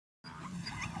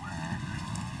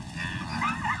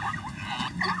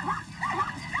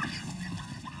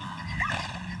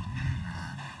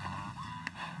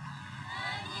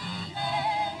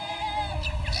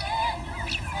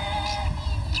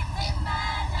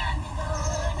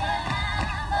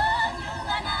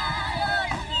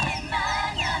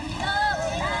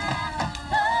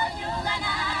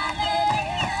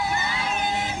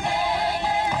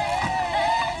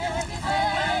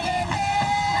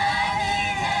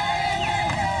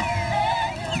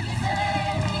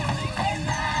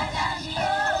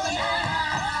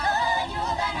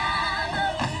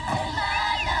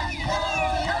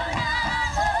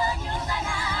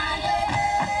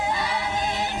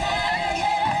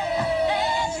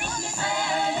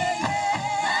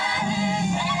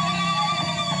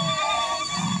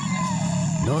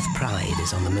fourth pride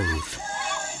is on the move.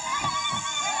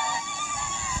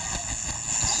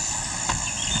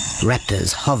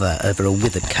 Raptors hover over a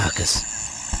withered carcass.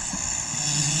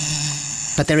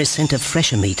 But there is scent of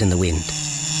fresher meat in the wind.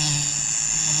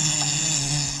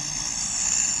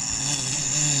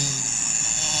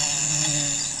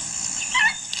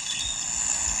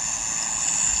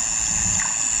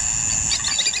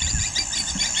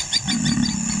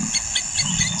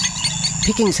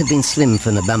 Pickings have been slim for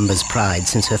Nabamba's pride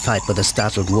since her fight with a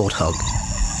startled warthog.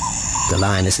 The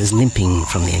lioness is limping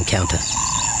from the encounter.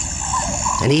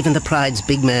 And even the pride's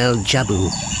big male,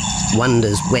 Jabu,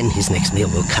 wonders when his next meal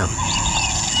will come.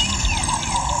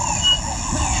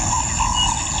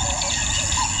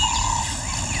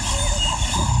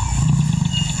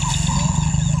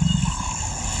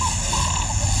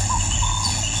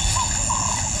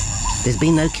 There's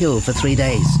been no kill for 3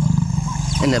 days,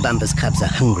 and Nabamba's cubs are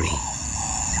hungry.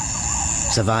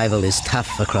 Survival is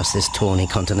tough across this tawny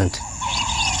continent,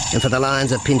 and for the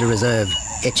lions of Pinda Reserve,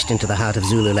 etched into the heart of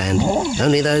Zululand,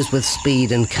 only those with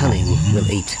speed and cunning will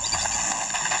eat.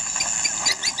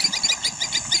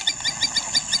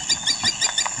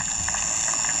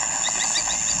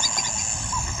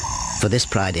 For this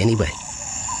pride anyway,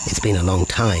 it's been a long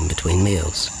time between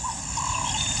meals.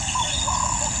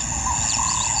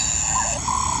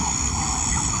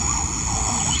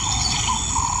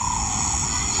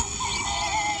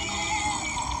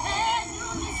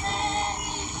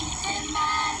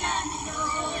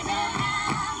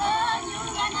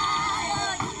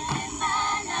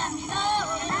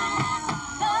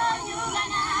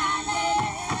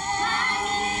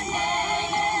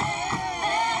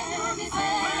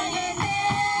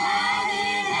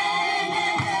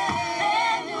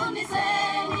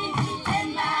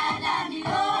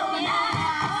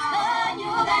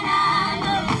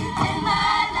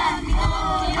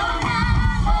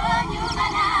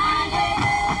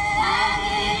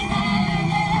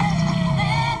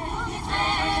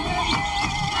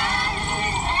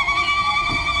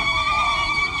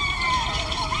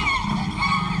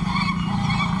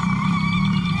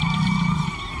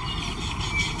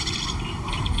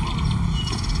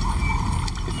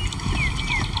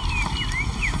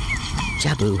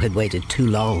 Jabu had waited too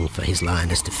long for his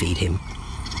lioness to feed him.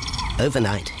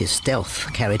 Overnight, his stealth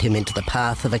carried him into the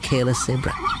path of a careless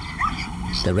zebra.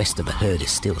 The rest of the herd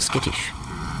is still skittish.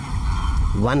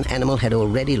 One animal had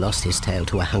already lost his tail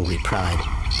to a hungry pride,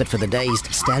 but for the dazed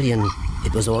stallion,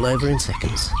 it was all over in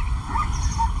seconds.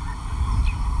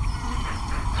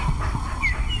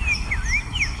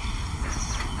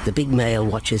 The big male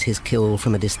watches his kill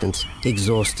from a distance,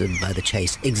 exhausted by the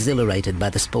chase, exhilarated by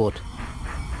the sport.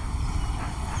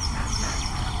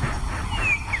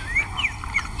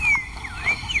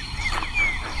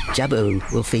 Jabu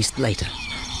will feast later.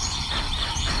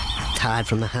 Tired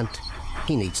from the hunt,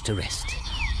 he needs to rest.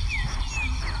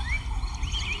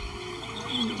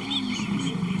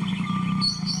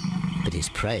 But his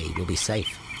prey will be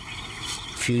safe.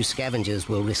 Few scavengers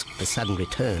will risk the sudden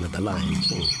return of the Lion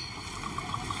King.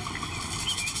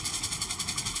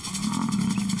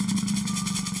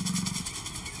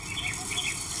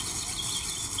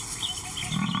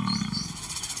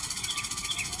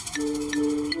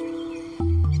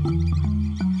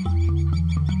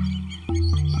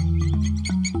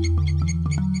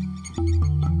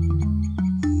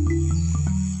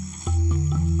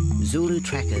 Zulu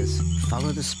trackers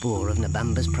follow the spoor of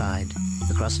Nabamba's pride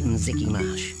across Nziki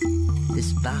Marsh.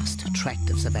 This vast tract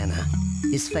of savanna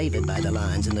is favoured by the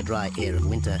lions in the dry air of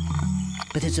winter,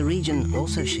 but it's a region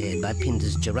also shared by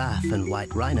Pinda's giraffe and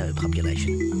white rhino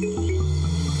population.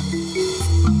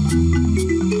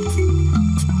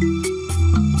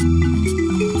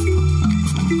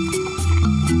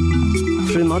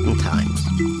 Through modern times,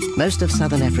 most of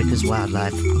southern Africa's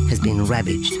wildlife has been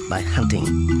ravaged by hunting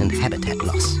and habitat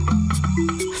loss.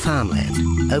 Farmland,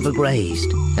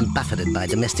 overgrazed and buffeted by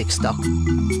domestic stock,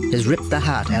 has ripped the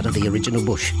heart out of the original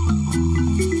bush.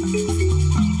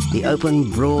 The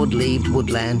open, broad-leaved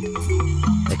woodland,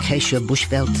 acacia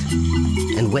bushveld,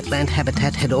 and wetland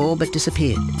habitat had all but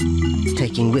disappeared,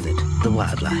 taking with it the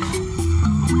wildlife.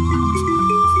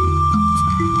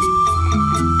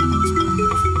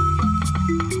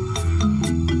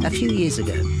 A few years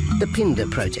ago, the Pinda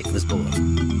project was born.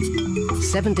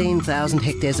 17,000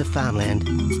 hectares of farmland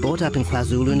bought up in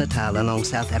KwaZulu-Natal along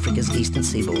South Africa's eastern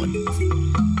seaboard.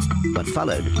 What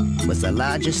followed was the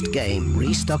largest game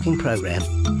restocking program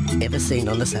ever seen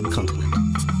on the subcontinent.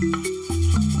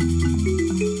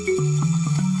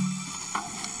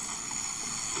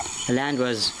 The land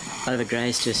was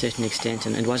overgrazed to a certain extent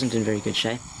and it wasn't in very good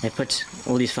shape. They put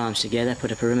all these farms together,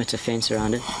 put a perimeter fence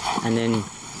around it, and then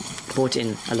brought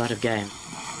in a lot of game.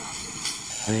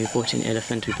 And we brought in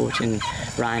elephant, we brought in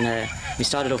rhino. We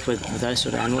started off with those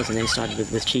sort of animals and then started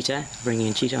with cheetah, bringing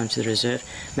in cheetah onto the reserve,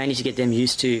 mainly to get them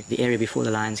used to the area before the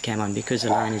lions came on, because the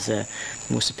lion is a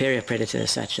more superior predator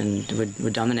as such and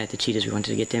would dominate the cheetahs. We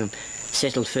wanted to get them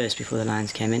settled first before the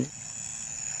lions came in.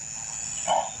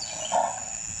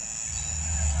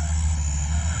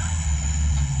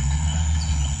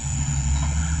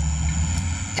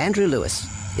 Andrew Lewis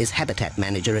is habitat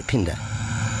manager at Pinda,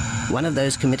 one of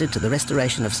those committed to the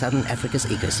restoration of southern Africa's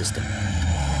ecosystem.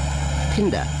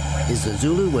 Pinda is the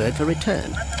Zulu word for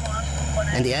return,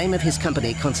 and the aim of his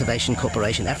company, Conservation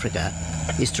Corporation Africa,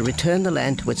 is to return the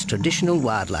land to its traditional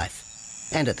wildlife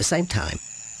and at the same time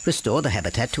restore the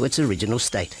habitat to its original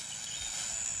state.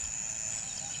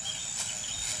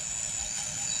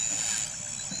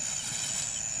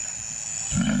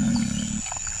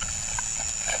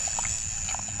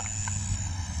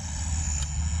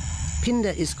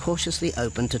 Pinda is cautiously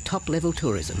open to top-level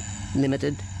tourism,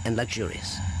 limited and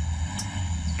luxurious.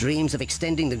 Dreams of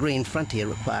extending the green frontier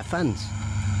require funds,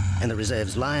 and the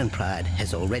reserve's lion pride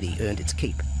has already earned its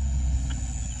keep.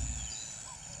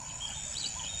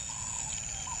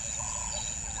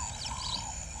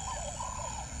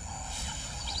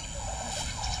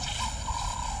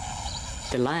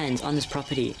 The lions on this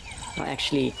property are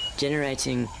actually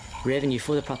generating revenue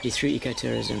for the property through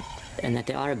ecotourism, and that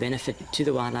they are a benefit to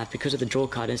the wildlife because of the draw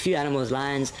card. There's a few animals,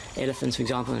 lions, elephants, for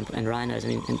example, and rhinos,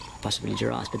 and possibly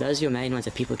giraffes, but those are your main ones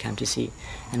that people come to see.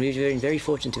 And we've been very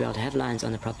fortunate to be able to have lions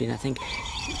on the property, and I think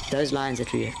those lions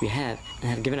that we have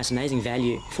given us amazing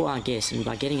value for our guests, and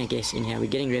by getting a guest in here, we're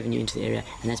getting revenue into the area,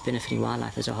 and that's benefiting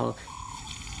wildlife as a whole.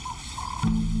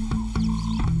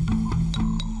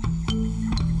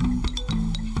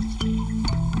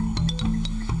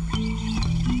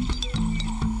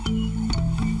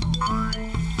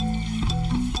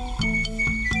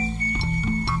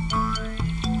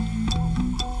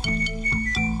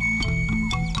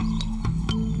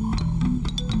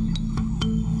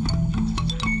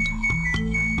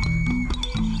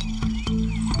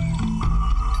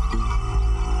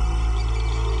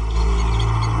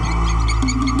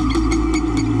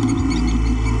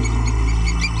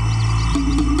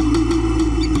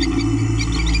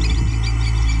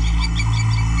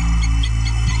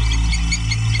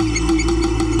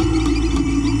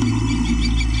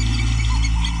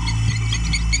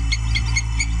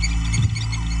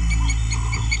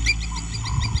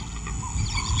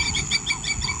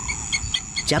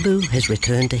 Jabu has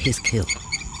returned to his kill.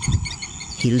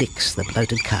 He licks the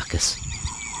bloated carcass,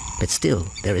 but still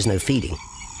there is no feeding.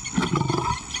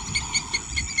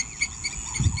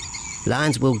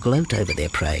 Lions will gloat over their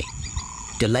prey,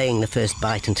 delaying the first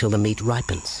bite until the meat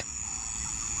ripens.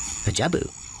 For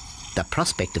Jabu, the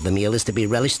prospect of the meal is to be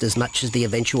relished as much as the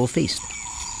eventual feast.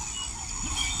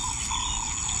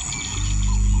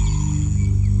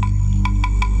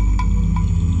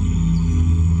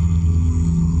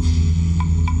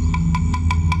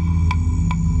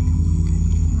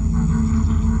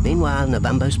 Meanwhile,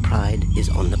 Nabambo's pride is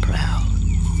on the prowl.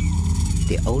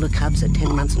 The older cubs are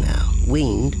 10 months now,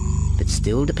 weaned, but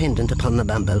still dependent upon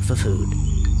Nabambo for food.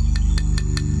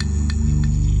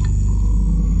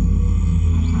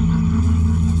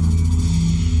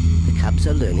 The cubs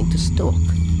are learning to stalk,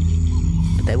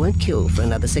 but they won't kill for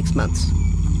another 6 months.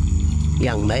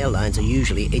 Young male lions are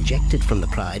usually ejected from the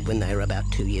pride when they are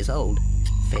about 2 years old.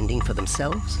 Fending for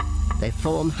themselves, they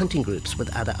form hunting groups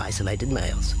with other isolated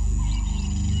males.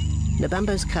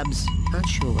 Nabambo's cubs aren't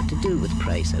sure what to do with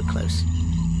prey so close,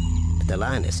 but the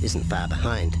lioness isn't far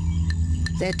behind.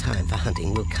 Their time for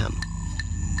hunting will come.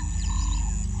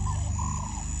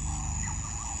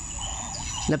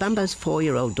 Nabambo's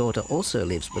 4-year-old daughter also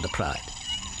lives with the pride.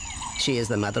 She is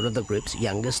the mother of the group's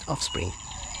youngest offspring,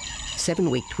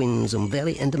 7-week twins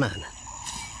Umveli and Damana.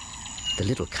 The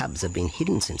little cubs have been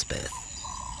hidden since birth,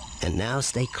 and now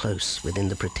stay close within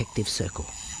the protective circle.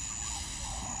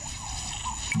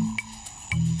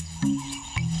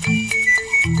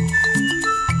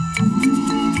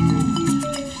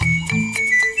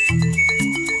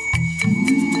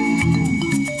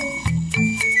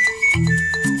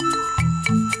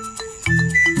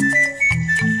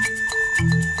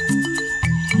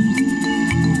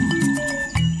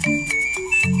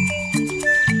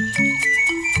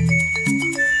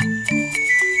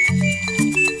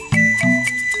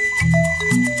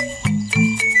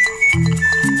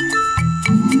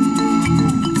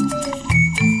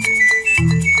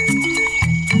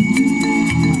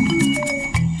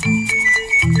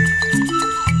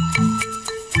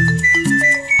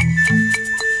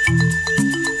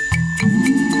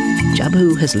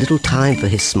 Jabu has little time for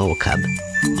his small cub.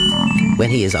 When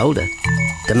he is older,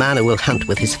 the mana will hunt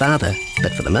with his father,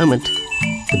 but for the moment,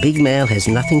 the big male has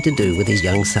nothing to do with his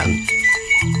young son.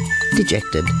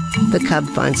 Dejected, the cub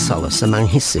finds solace among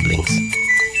his siblings.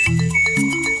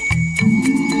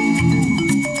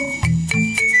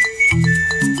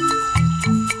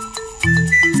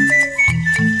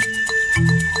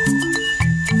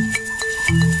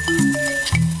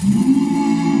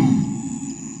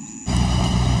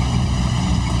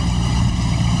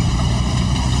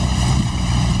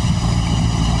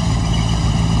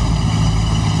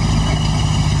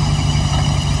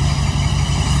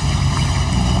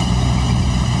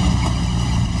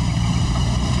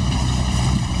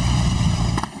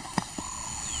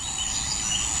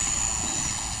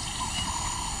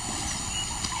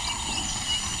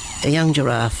 A young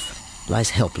giraffe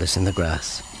lies helpless in the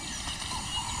grass.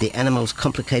 The animal's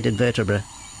complicated vertebra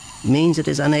means it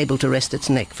is unable to rest its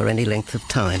neck for any length of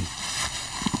time.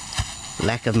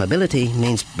 Lack of mobility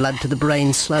means blood to the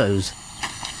brain slows,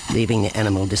 leaving the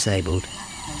animal disabled.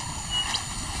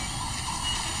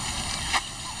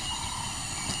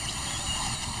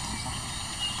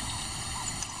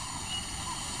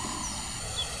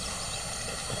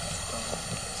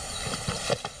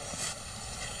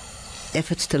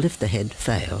 Efforts to lift the head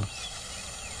fail,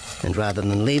 and rather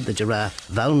than leave the giraffe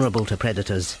vulnerable to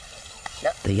predators,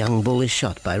 the young bull is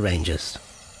shot by rangers.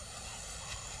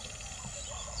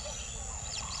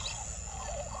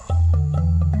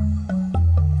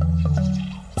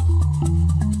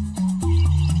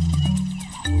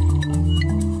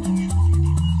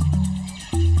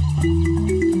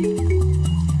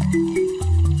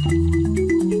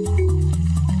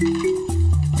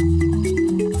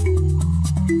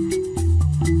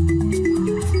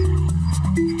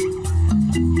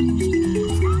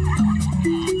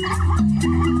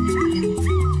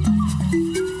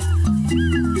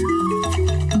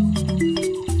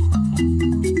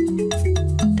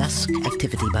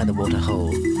 By the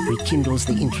waterhole rekindles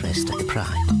the interest of the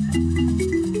pride.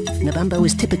 Nabambo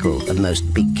is typical of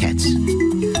most big cats.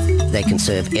 They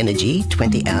conserve energy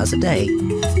 20 hours a day,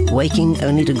 waking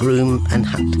only to groom and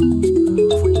hunt.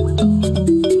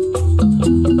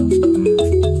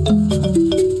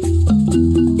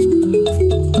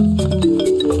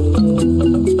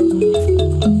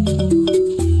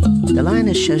 The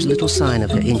lioness shows little sign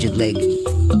of her injured leg,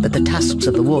 but the tusks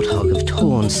of the warthog have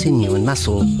torn sinew and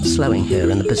muscle, slowing her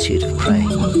in the pursuit of prey.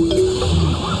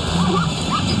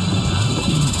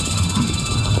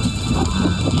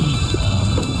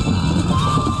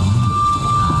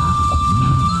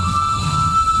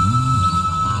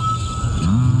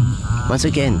 Once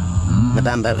again,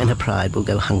 Nabambo and her pride will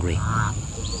go hungry.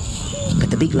 But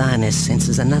the big lioness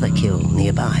senses another kill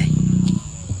nearby.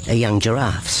 A young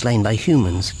giraffe slain by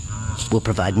humans will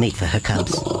provide meat for her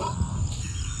cubs.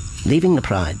 Leaving the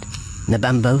pride,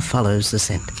 Nabambo follows the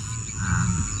scent.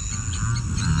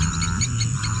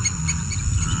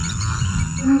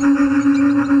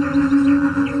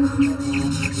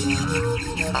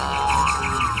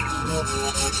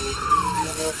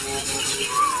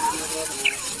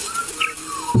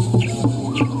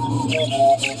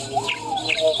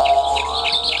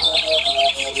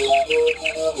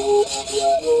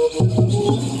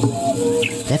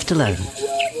 Left alone,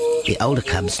 the older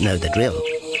cubs know the drill.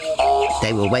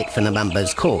 They will wait for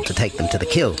Nabambo's call to take them to the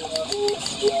kill.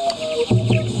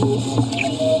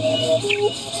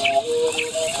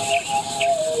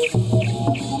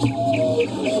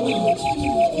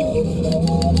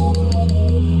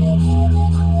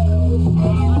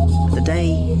 The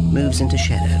day moves into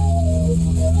shadow.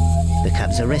 The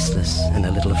cubs are restless and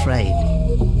a little afraid.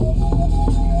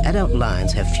 Adult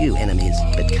lions have few enemies,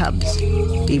 but cubs,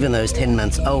 even those 10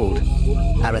 months old,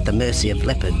 are at the mercy of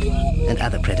leopard and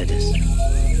other predators.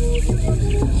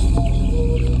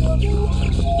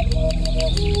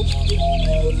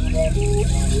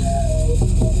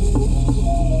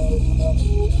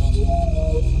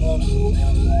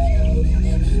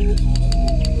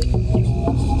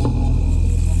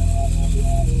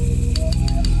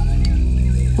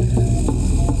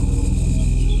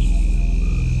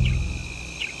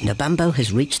 Nabambo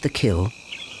has reached the kill,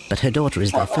 but her daughter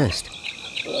is there first.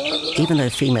 Even though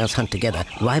females hunt together,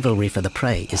 rivalry for the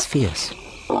prey is fierce.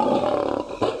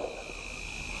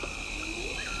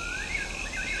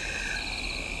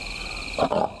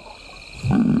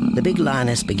 The big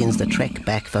lioness begins the trek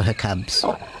back for her cubs,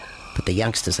 but the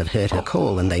youngsters have heard her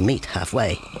call and they meet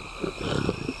halfway.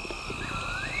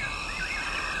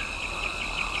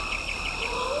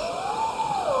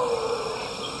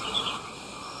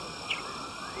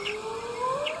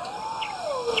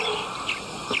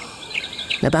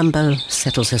 Nabambo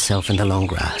settles herself in the long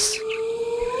grass.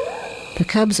 The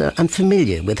cubs are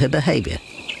unfamiliar with her behaviour.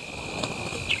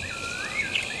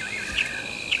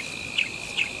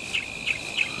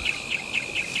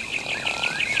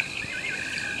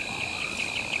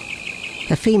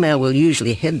 A female will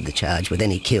usually head the charge with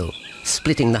any kill,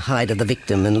 splitting the hide of the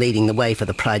victim and leading the way for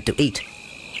the pride to eat.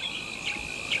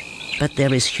 But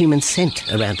there is human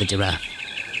scent around the giraffe,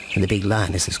 and the big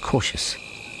lioness is cautious.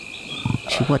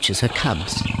 She watches her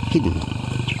cubs, hidden,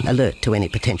 alert to any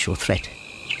potential threat.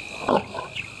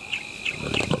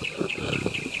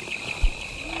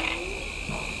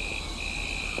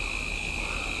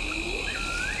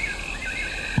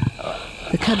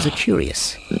 The cubs are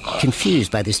curious,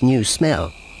 confused by this new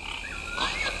smell.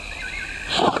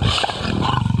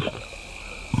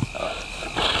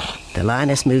 The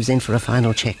lioness moves in for a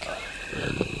final check,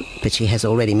 but she has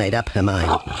already made up her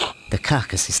mind. The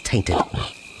carcass is tainted.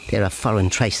 There are foreign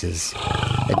traces,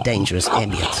 a dangerous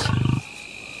ambience.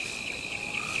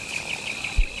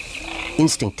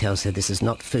 Instinct tells her this is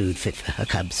not food fit for her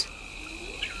cubs.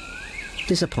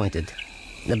 Disappointed,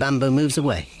 the bumbo moves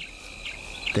away,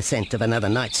 the scent of another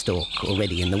night stalk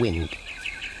already in the wind.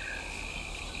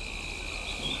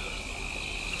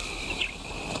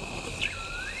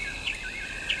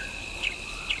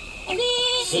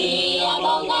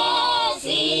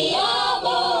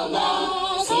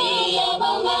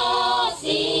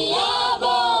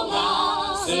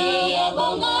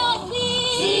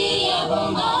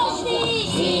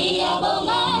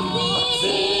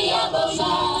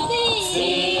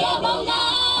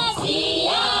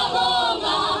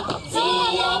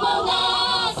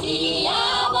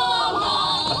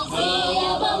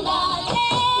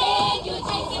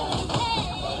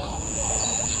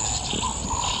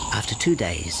 After 2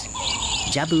 days,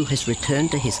 Jabu has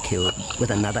returned to his kill with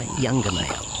another younger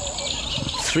male.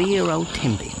 3-year-old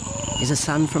Tembi is a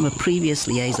son from a previous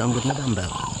liaison with Nabumbo,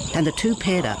 and the two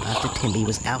paired up after Tembi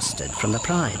was ousted from the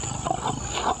pride.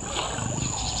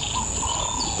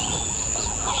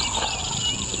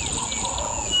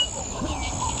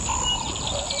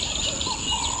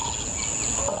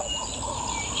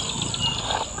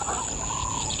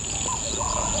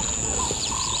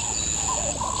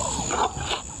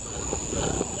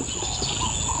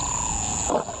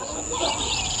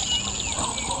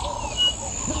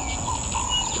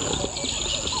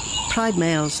 Pride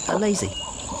males are lazy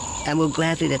and will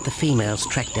gladly let the females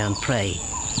track down prey.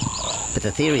 But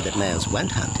the theory that males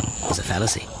won't hunt is a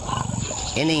fallacy.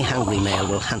 Any hungry male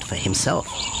will hunt for himself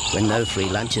when no free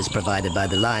lunch is provided by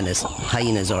the lioness,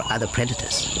 hyenas or other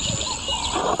predators.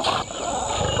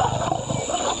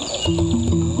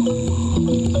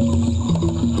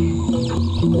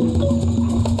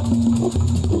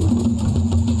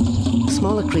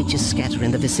 Smaller creatures scatter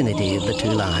in the vicinity of the two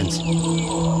lions,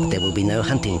 but there will be no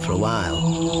hunting for a while.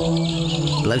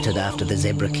 Bloated after the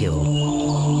zebra kill,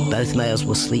 both males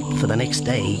will sleep for the next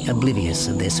day, oblivious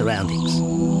of their surroundings.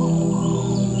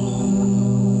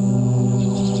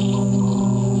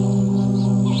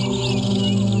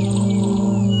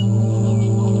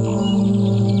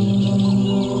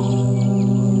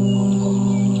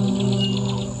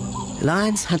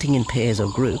 Lions hunting in pairs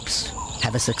or groups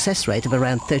have a success rate of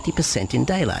around 30% in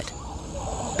daylight,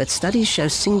 but studies show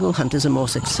single hunters are more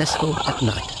successful at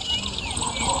night.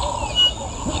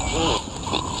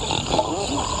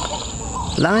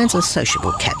 Lions are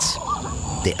sociable cats,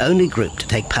 the only group to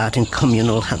take part in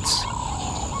communal hunts.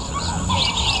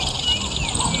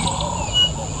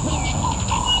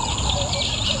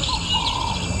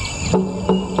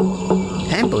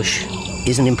 Ambush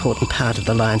is an important part of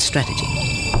the lion's strategy.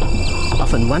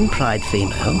 Often one pride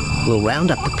female will round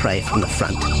up the prey from the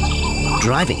front,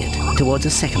 driving it towards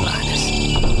a second lioness.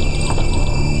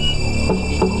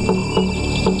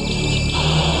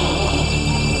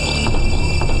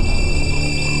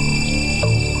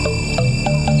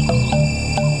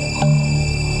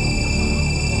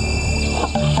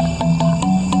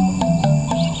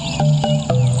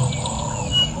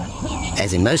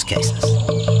 As in most cases,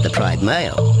 the pride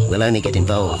male will only get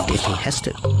involved if he has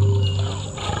to.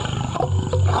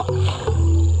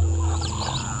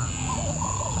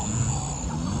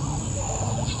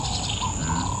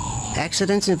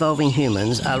 Accidents involving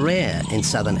humans are rare in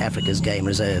southern Africa's game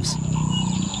reserves.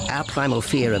 Our primal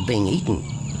fear of being eaten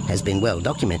has been well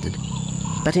documented,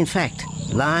 but in fact,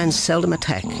 lions seldom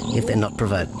attack if they're not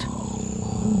provoked.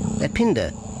 At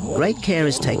Phinda, great care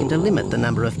is taken to limit the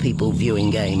number of people viewing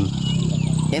game.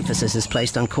 Emphasis is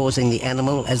placed on causing the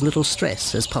animal as little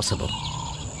stress as possible.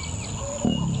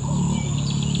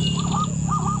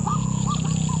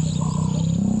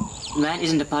 Man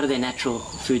isn't a part of their natural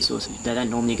food source. They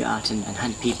don't normally go out and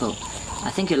hunt people.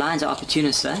 I think your lions are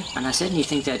opportunists though, and I certainly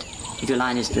think that If your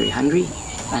lion is very hungry,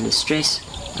 under stress,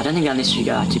 I don't think they'll necessarily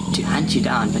go out to hunt you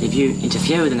down, but if you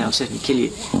interfere with them, they'll certainly kill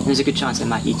you. And there's a good chance they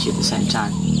might eat you at the same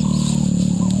time.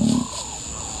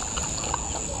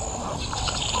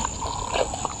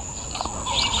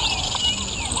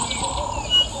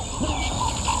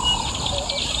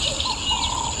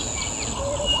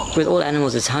 With all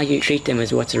animals, it's how you treat them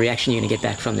is what's the reaction you're going to get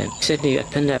back from them. Certainly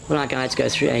at Pinda, all our guides go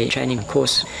through a training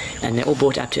course and they're all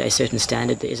brought up to a certain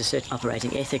standard. There is a certain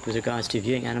operating ethic with regards to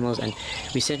viewing animals, and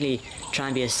we certainly try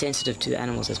and be as sensitive to the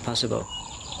animals as possible.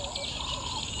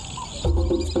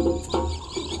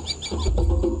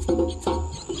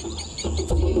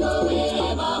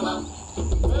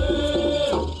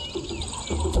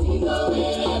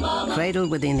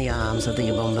 Cradled within the arms of the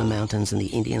Yukon Mountains and the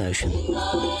Indian Ocean,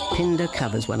 Pinda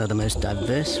covers one of the most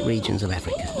diverse regions of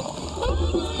Africa.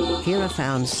 Here are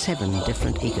found 7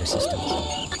 different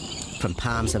ecosystems, from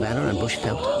palm savanna and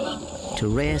bushveld to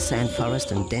rare sand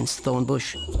forest and dense thorn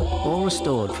bush, all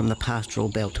restored from the pastoral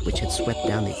belt which had swept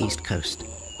down the east coast.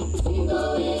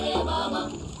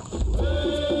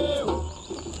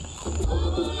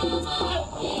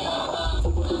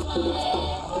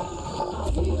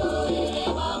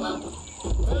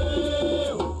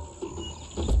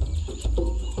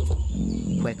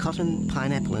 Where cotton,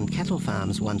 pineapple and cattle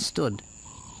farms once stood,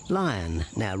 lion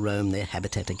now roam their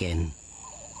habitat again,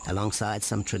 alongside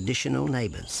some traditional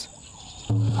neighbours.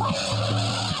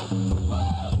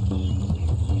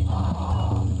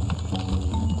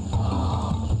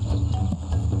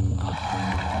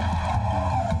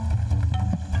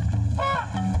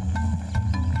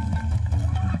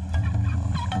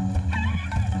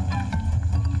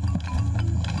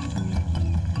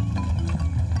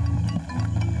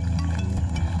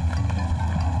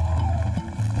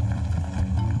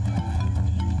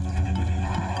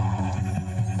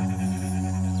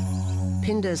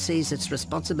 Pinda sees its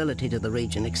responsibility to the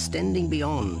region extending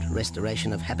beyond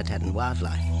restoration of habitat and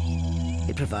wildlife.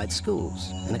 It provides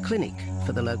schools and a clinic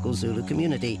for the local Zulu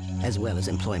community, as well as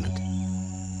employment.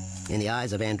 In the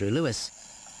eyes of Andrew Lewis,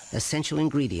 essential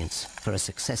ingredients for a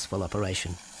successful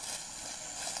operation.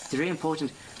 It's very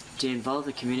important to involve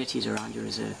the communities around your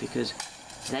reserve because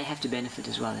they have to benefit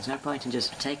as well. There's no point in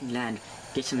just taking land,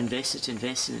 get some investors to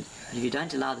invest in it. But if you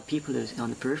don't allow the people who are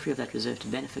on the periphery of that reserve to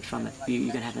benefit from it,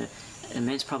 you're going to have an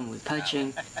immense problem with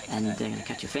poaching, and they're going to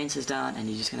cut your fences down, and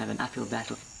you're just going to have an uphill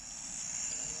battle.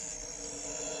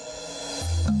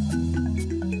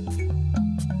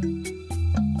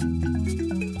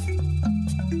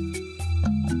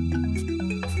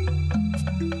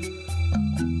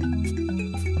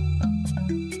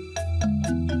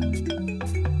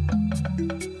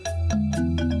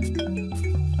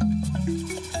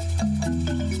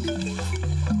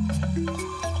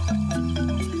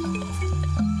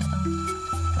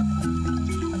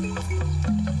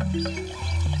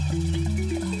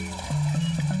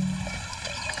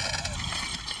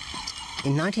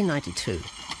 In 1992,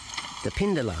 the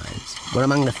Pinda lions were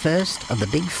among the first of the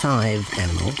big 5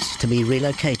 animals to be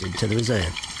relocated to the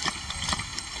reserve.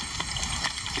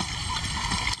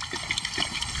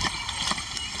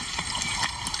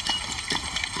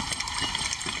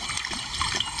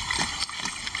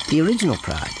 The original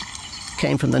pride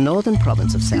came from the northern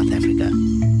province of South Africa,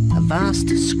 a vast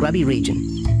scrubby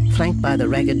region flanked by the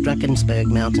ragged Drakensberg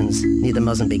Mountains near the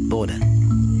Mozambique border.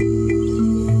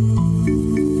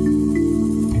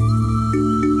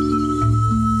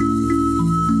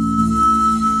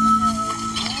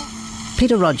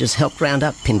 Peter Rogers helped round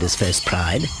up Pinda's first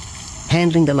pride,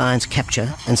 handling the lion's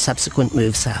capture and subsequent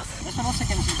move south.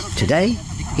 Today,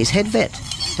 he's head vet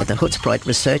at the Hoedspruit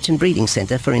Research and Breeding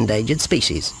Centre for Endangered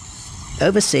Species,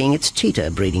 overseeing its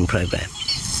cheetah breeding program.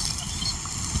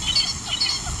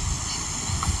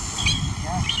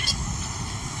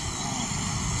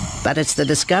 But it's the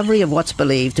discovery of what's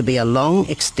believed to be a long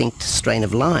extinct strain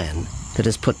of lion that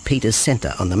has put Peter's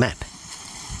centre on the map.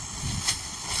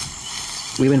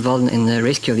 We were involved in the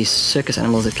rescue of these circus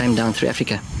animals that came down through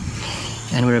Africa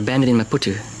and were abandoned in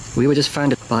Maputo. We were just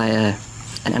founded by an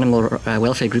animal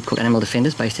welfare group called Animal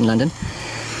Defenders based in London,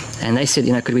 and they said,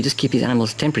 could we just keep these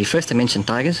animals temporary? First they mentioned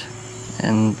tigers,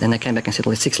 and then they came back and said,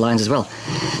 well, there's 6 lions as well.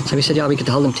 So we said, yeah, we could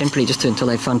hold them temporarily just until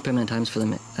they found permanent homes for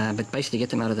them, but basically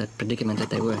get them out of that predicament that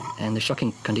they were and the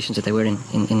shocking conditions that they were in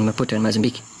Maputo and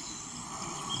Mozambique.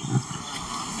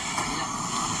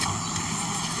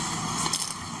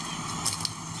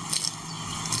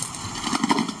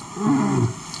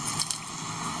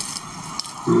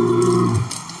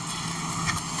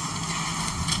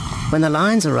 When the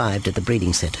lions arrived at the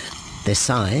breeding centre, their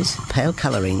size, pale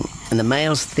colouring and the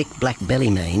male's thick black belly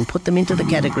mane put them into the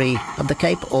category of the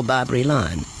Cape or Barbary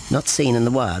lion. not seen in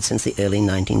the wild since the early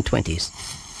 1920s.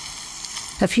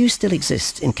 A few still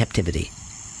exist in captivity,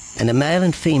 and a male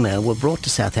and female were brought to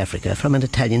South Africa from an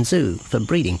Italian zoo for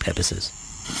breeding purposes.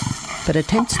 But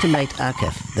attempts to mate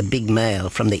Arcaf, the big male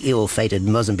from the ill-fated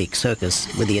Mozambique circus,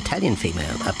 with the Italian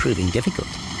female are proving difficult.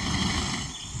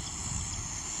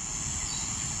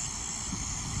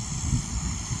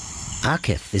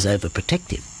 Arcaf is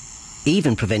overprotective,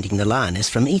 even preventing the lioness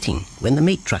from eating when the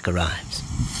meat truck arrives.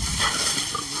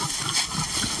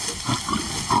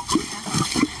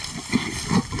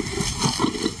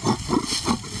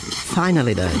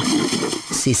 Finally, though,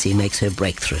 Sissy makes her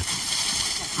breakthrough.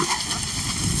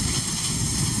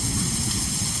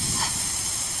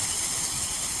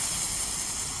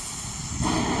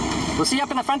 We'll see you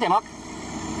up in the front there, Mark.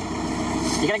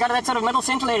 You're going to go to that sort of middle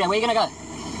central area. Where are you going to go?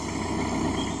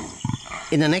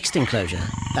 In the next enclosure,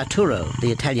 Arturo,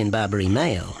 the Italian Barbary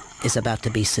male, is about to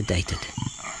be sedated.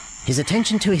 His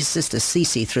attention to his sister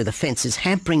Cece through the fence is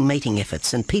hampering mating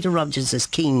efforts, and Peter Rogers is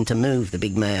keen to move the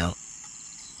big male.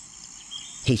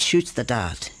 He shoots the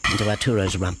dart into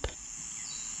Arturo's rump.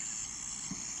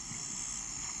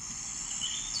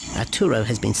 Arturo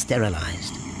has been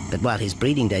sterilized, but while his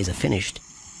breeding days are finished,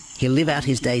 he'll live out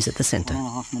his days at the center.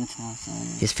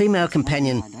 His female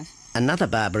companion, another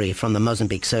Barbary from the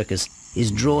Mozambique circus, is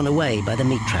drawn away by the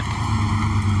meat truck.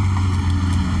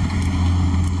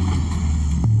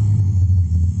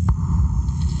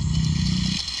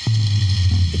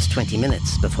 It's 20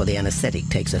 minutes before the anesthetic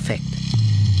takes effect.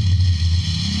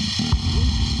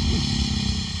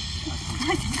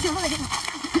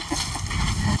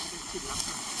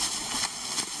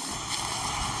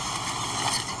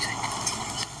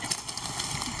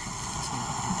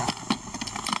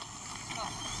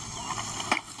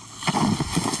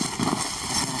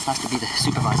 To be the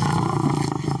supervisor.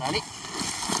 Slowly.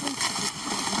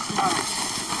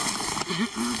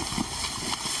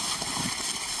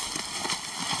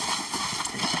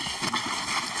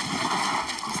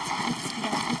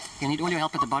 You'll need all your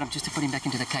help at the bottom just to put him back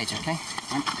into the cage, okay?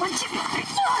 One, two, three.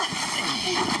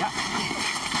 Yeah.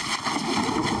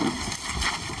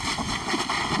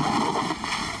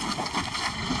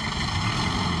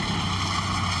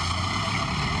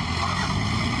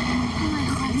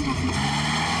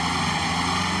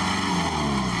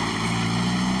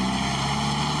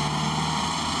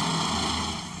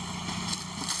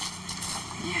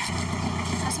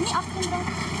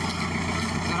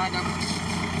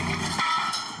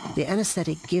 The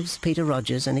anesthetic gives Peter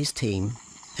Rogers and his team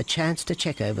a chance to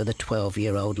check over the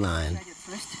 12-year-old lion.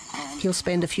 He'll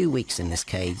spend a few weeks in this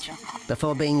cage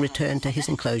before being returned to his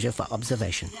enclosure for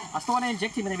observation. I still want to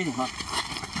inject him and everything, Mark.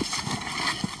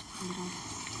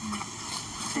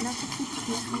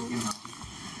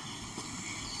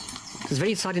 It's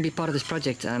very exciting to be part of this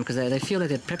project because they feel that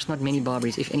there are perhaps not many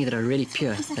Barbaries, if any, that are really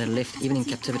pure, that are left even in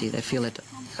captivity. They feel that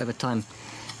over time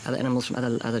other animals from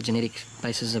other genetic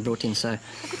bases are brought in. So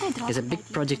there's a big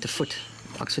project afoot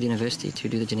at Oxford University to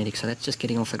do the genetics. So that's just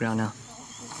getting off the ground now.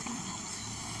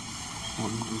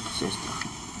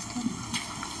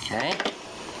 Okay.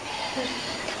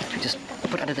 We just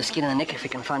put under the skin and the neck if we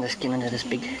can find the skin under this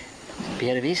big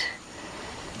beard of his.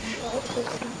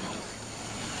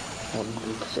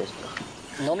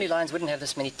 Normally lions wouldn't have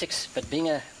this many ticks, but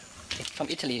being from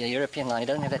Italy, a European lion, he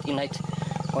doesn't have that innate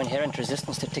or inherent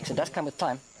resistance to ticks. It does come with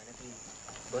time.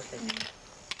 Like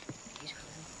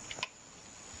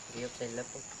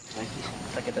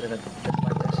a bit of a bit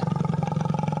like this.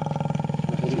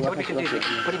 What we can do is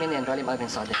put him in there and roll him over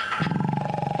inside there.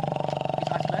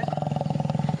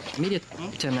 Immediate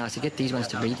term now is to get these ones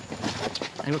to breed.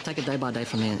 And we'll take it day by day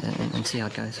from there and see how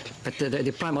it goes. But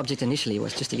the prime object initially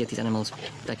was just to get these animals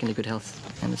back into good health,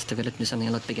 and it's developed into something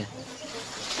a lot bigger.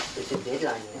 It's a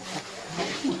deadline.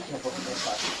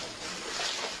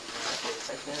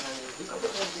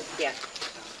 Yeah.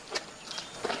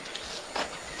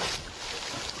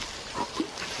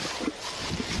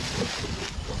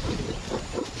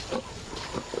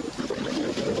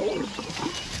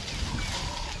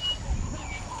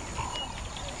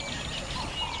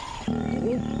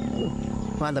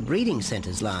 While the breeding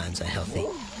centre's lions are healthy,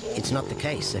 it's not the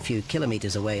case a few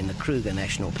kilometres away in the Kruger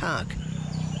National Park,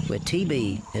 where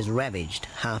TB has ravaged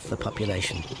half the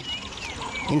population.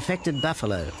 Infected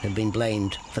buffalo have been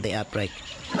blamed for the outbreak,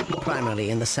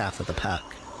 primarily in the south of the park,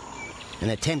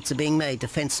 and attempts are being made to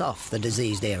fence off the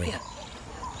diseased area.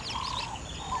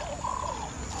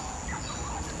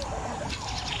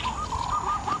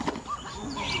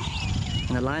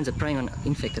 And the lions are preying on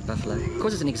infected buffalo.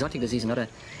 Because it's an exotic disease, not an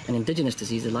indigenous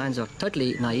disease, the lions are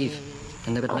totally naive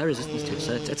and they've got no resistance to it.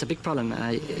 So it's a big problem.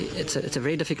 It's a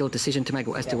very difficult decision to make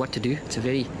as to what to do. It's a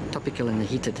very topical and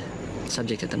heated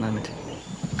subject at the moment.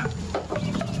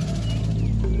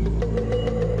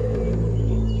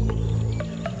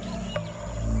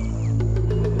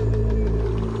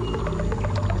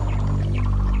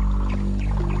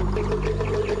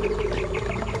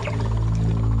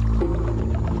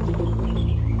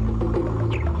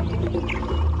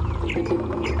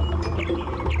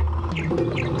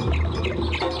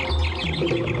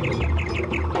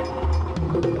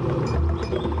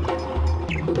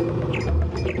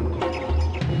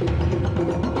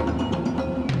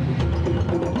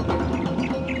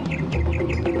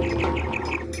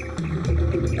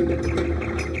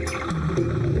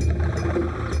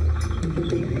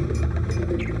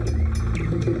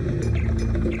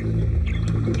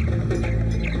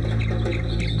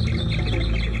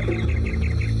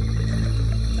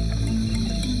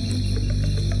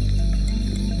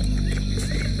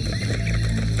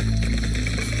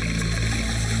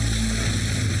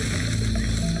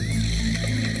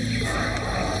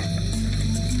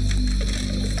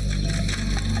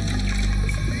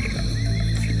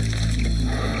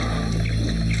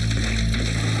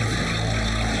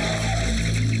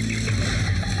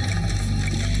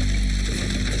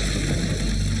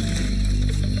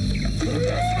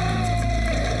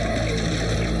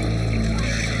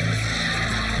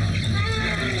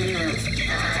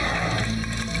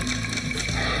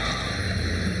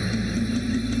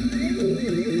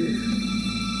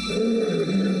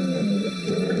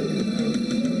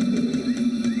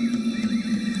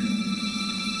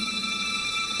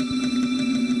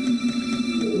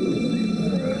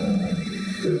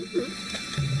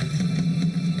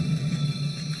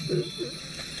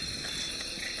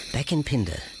 Back in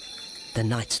Phinda, the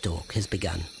night stalk has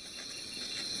begun.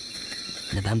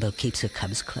 Nabambo keeps her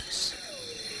cubs close.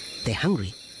 They're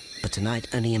hungry, but tonight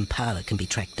only impala can be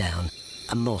tracked down,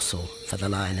 a morsel for the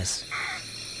lioness.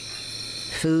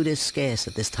 Food is scarce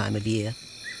at this time of year,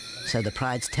 so the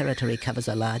pride's territory covers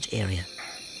a large area.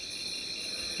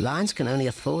 Lions can only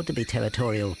afford to be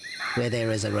territorial where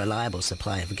there is a reliable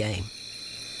supply of game.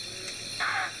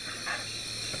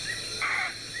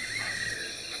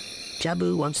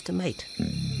 Jabu wants to mate.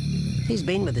 He's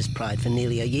been with his pride for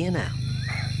nearly a year now.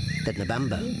 But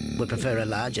Nabambo would prefer a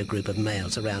larger group of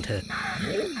males around her.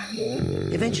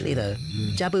 Eventually, though,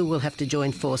 Jabu will have to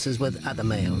join forces with other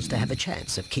males to have a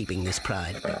chance of keeping this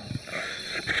pride.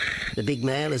 The big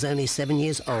male is only 7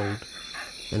 years old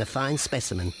and a fine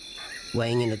specimen,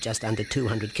 weighing in at just under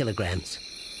 200 kilograms.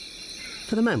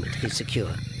 For the moment, he's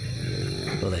secure.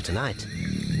 Although tonight,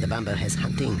 Nabambo has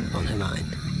hunting on her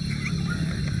mind.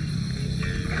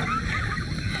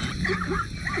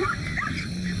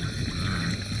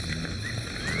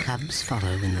 The cubs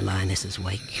follow in the lioness's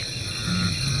wake.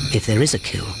 If there is a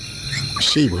kill,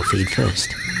 she will feed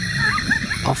first.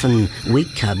 Often,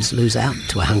 weak cubs lose out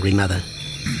to a hungry mother.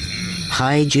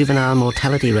 High juvenile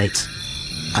mortality rates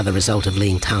are the result of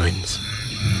lean times.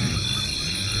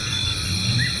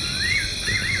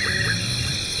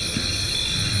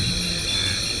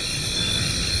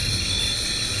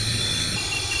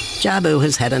 Jabu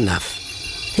has had enough.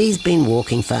 He's been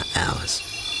walking for hours.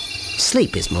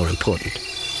 Sleep is more important.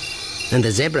 And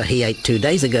the zebra he ate 2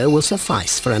 days ago will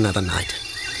suffice for another night.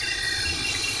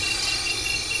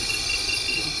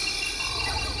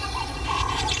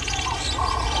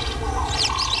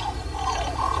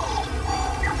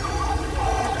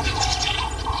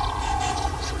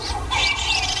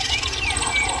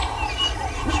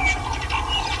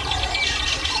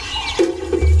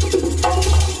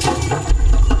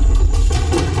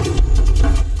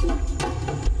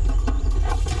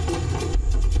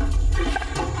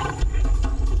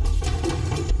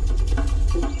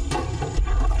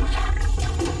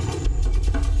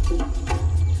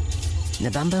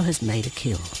 Nabambo has made a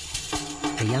kill,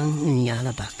 a young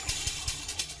Nyala buck.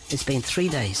 It's been 3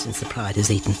 days since the pride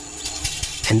is eaten,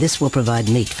 and this will provide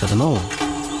meat for them all.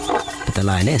 But the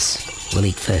lioness will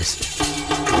eat first.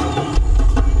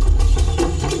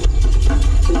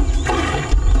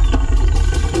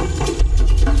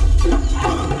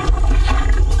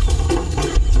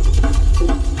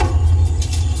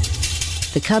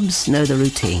 The cubs know the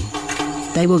routine.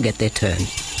 They will get their turn.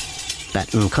 But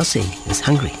Nkosi is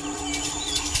hungry.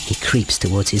 He creeps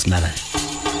towards his mother.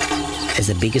 As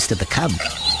the biggest of the cub,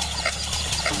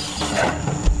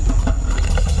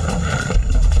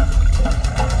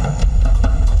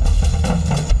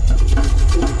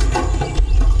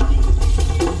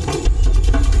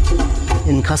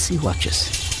 Nkosi watches.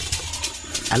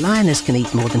 A lioness can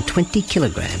eat more than 20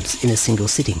 kilograms in a single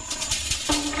sitting.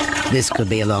 This could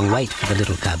be a long wait for the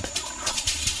little cub.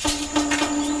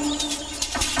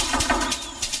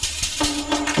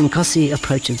 Nkosi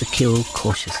approaches the kill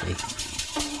cautiously.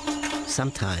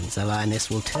 Sometimes a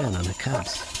lioness will turn on her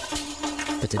cubs,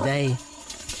 but today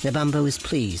Nabambo is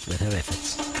pleased with her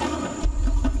efforts.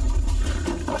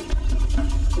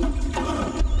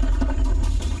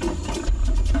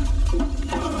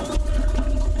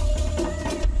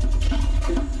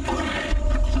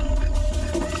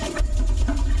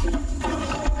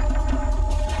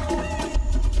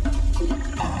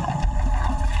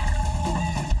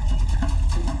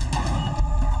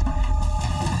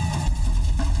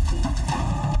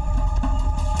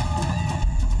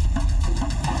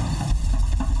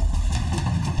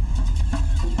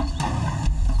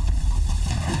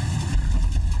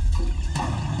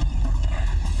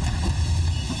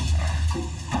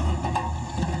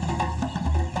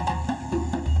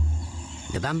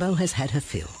 Nabambo has had her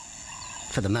fill,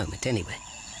 for the moment anyway.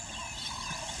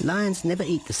 Lions never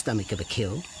eat the stomach of a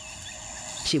kill.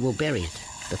 She will bury it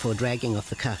before dragging off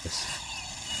the carcass.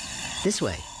 This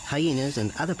way, hyenas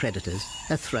and other predators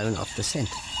are thrown off the scent.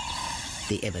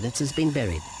 The evidence has been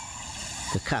buried.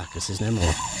 The carcass is no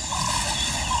more.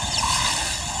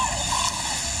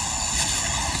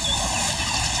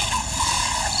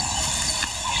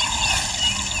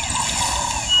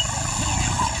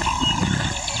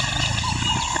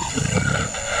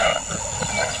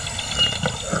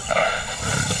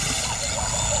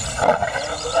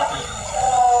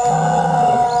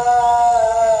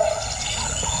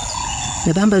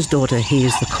 Nabambo's daughter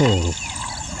hears the call.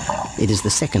 It is the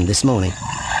second this morning.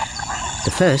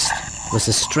 The first was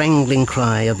the strangling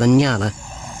cry of the Nyala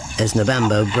as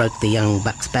Nabambo broke the young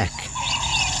buck's back.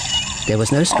 There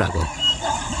was no struggle.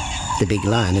 The big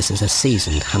lioness is a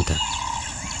seasoned hunter.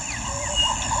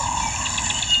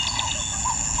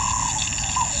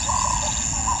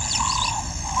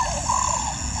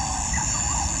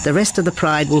 The rest of the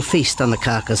pride will feast on the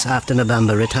carcass after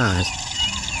Nabambo retires.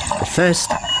 But first,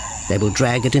 they will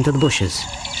drag it into the bushes,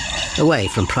 away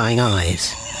from prying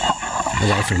eyes,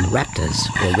 away from raptors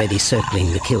already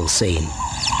circling the kill scene.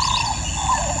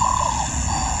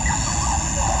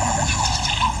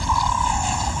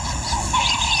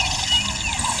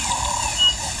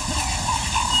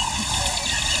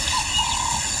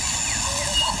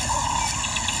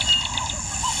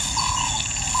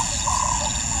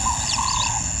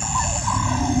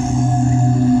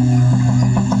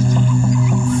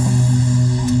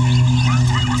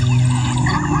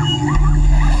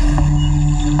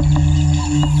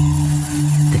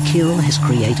 Has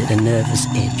created a nervous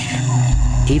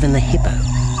edge. Even the hippo,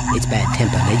 its bad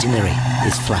temper legendary,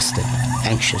 is flustered,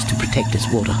 anxious to protect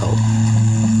its waterhole.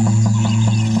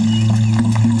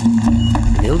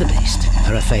 The wildebeest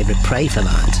are a favourite prey for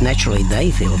lions. Naturally,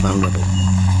 they feel vulnerable.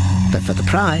 But for the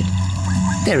pride,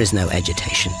 there is no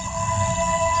agitation.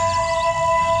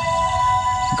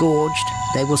 Gorged,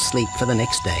 they will sleep for the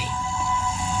next day.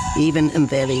 Even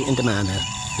Mveli and Damana,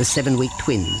 the 7-week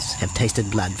twins, have tasted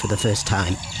blood for the first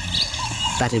time.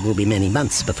 But it will be many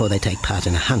months before they take part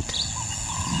in a hunt.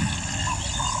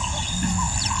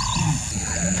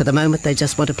 For the moment, they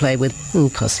just want to play with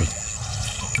Nkosi.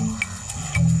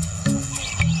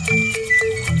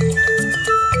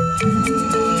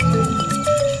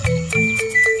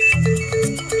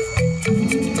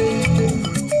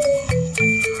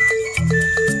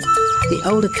 The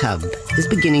older cub is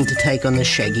beginning to take on the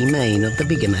shaggy mane of the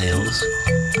bigger males.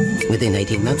 Within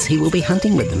 18 months, he will be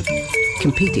hunting with them,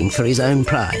 competing for his own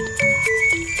pride.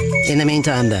 In the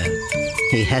meantime, though,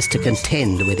 he has to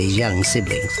contend with his young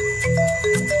siblings.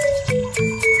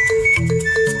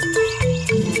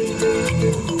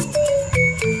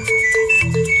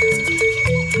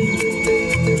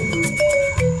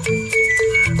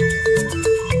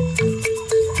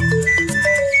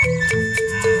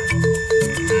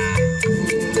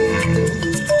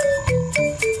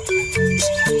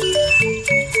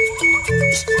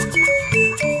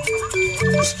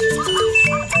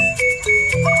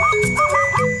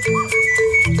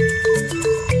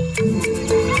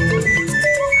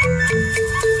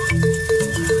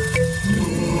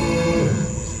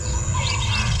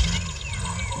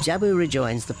 Jabu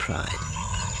rejoins the pride.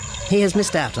 He has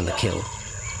missed out on the kill,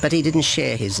 but he didn't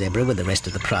share his zebra with the rest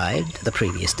of the pride the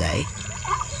previous day.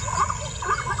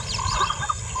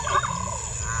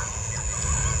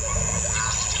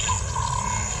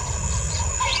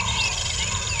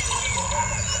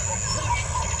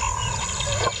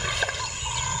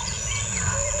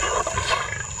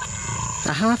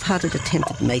 A half-hearted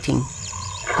attempt at mating,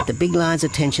 but the big lion's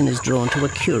attention is drawn to a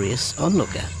curious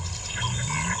onlooker.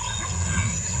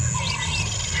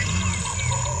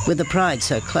 With the pride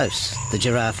so close, the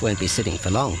giraffe won't be sitting for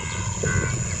long.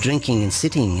 Drinking and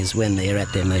sitting is when they are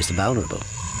at their most vulnerable.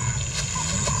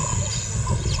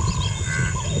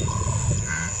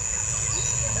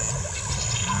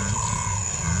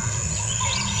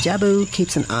 Jabu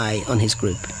keeps an eye on his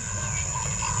group.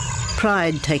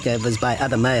 Pride takeovers by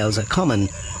other males are common,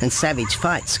 and savage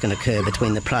fights can occur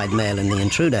between the pride male and the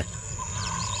intruder.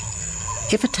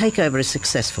 If a takeover is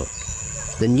successful,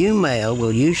 the new male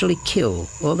will usually kill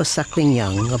all the suckling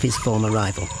young of his former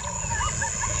rival.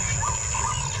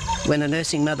 When a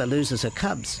nursing mother loses her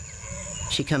cubs,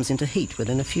 she comes into heat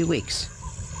within a few weeks.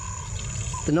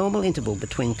 The normal interval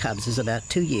between cubs is about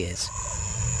 2 years,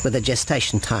 with a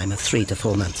gestation time of 3 to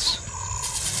 4 months.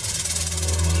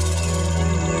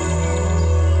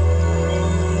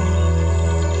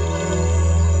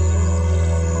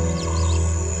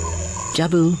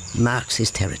 Jabu marks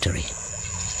his territory,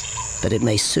 but it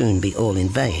may soon be all in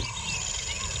vain.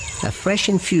 A fresh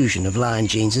infusion of lion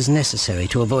genes is necessary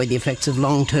to avoid the effects of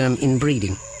long-term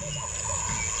inbreeding.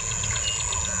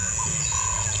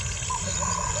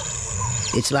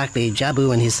 It's likely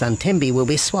Jabu and his son Tembi will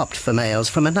be swapped for males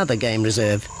from another game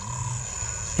reserve.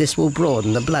 This will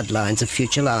broaden the bloodlines of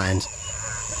future lions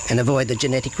and avoid the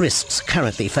genetic risks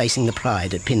currently facing the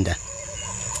pride at Phinda.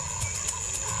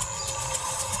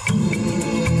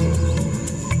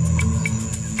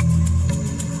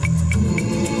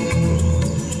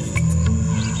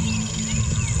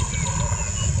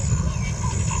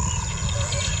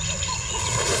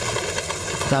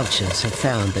 Vultures have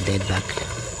found the dead buck,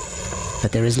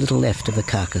 but there is little left of the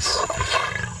carcass.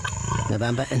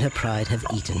 November and her pride have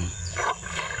eaten.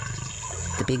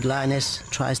 The big lioness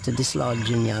tries to dislodge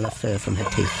Nyala fur from her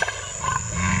teeth.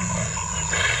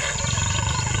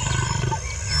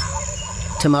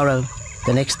 Tomorrow,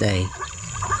 the next day,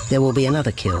 there will be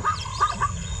another kill.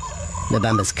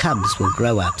 November's cubs will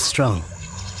grow up strong.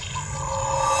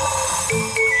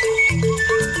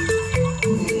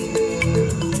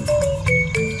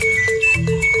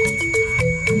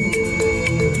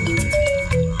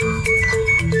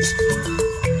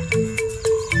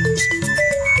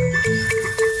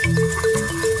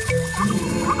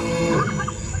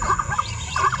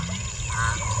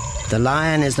 The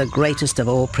lion is the greatest of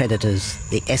all predators,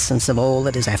 the essence of all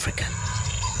that is Africa.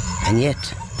 And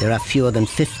yet, there are fewer than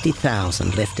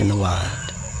 50,000 left in the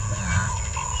wild.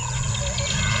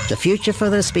 The future for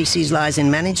the species lies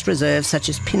in managed reserves such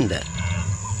as Phinda.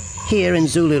 Here in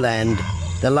Zululand,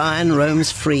 the lion roams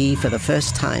free for the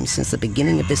first time since the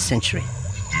beginning of this century.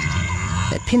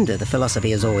 At Phinda, the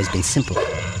philosophy has always been simple.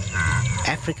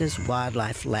 Africa's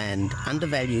wildlife land,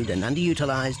 undervalued and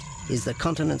underutilized, is the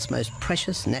continent's most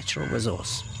precious natural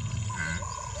resource.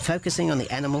 Focusing on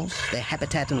the animals, their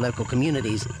habitat and local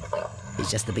communities is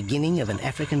just the beginning of an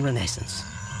African renaissance.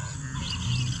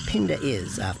 Phinda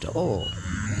is, after all,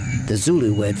 the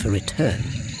Zulu word for return.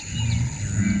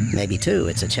 Maybe too,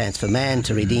 it's a chance for man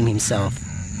to redeem himself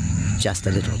just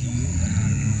a little.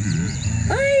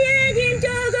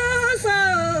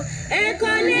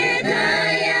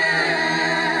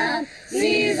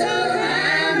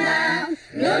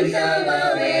 Hallelujah.